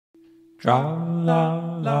Tra la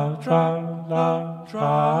la tra la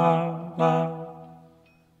tra la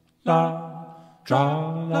la tra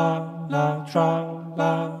la la tra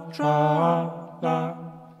la tra la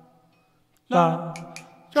la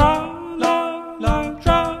tra la la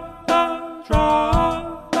tra la tra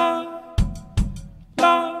la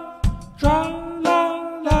la tra la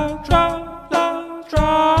la tra la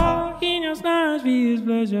tra. In your snatch feels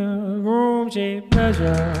pleasure, room shape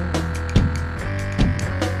pleasure.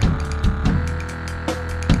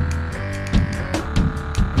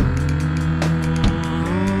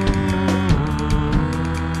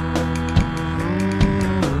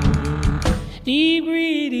 Di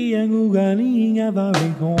greedy and googling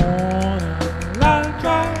every corner. La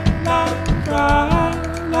tra la tra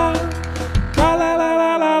la tra la la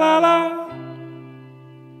la la la la.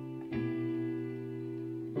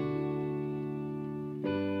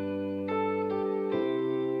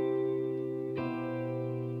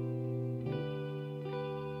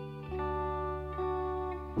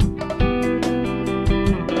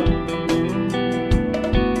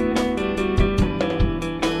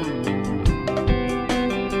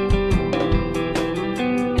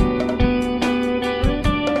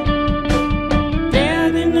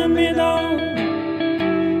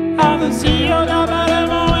 The CEO of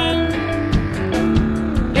Alamo,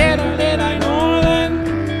 little did I know then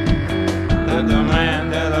that the man,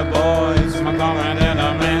 that the boys, my comment and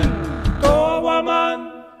the men. Go, woman,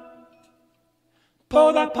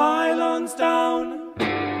 pull the pylons down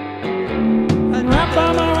and wrap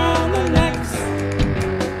them around the necks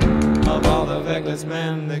of all the feckless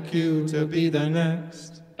men, the queue to be the next.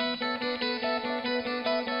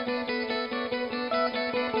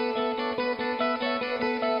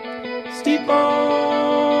 Steeple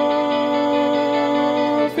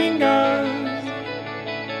fingers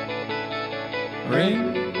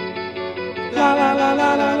ring, la la la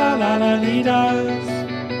la la la la la leaders.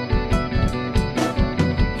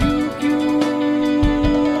 You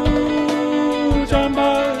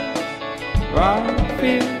jumbers, rock,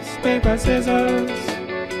 fist, paper, scissors,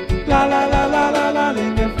 la la la la la la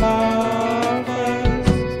linger flowers.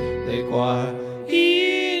 They quiet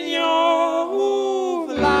in your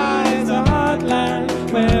lies a heartland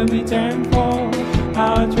where we turn for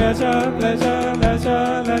our treasure, pleasure,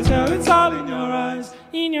 leisure, leisure. It's all in your eyes,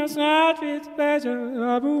 in your snatch, it's pleasure,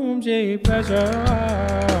 a boom, J pleasure.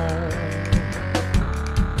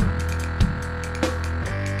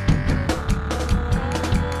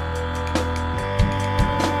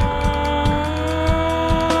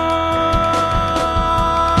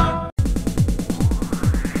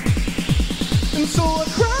 And so I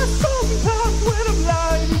cry.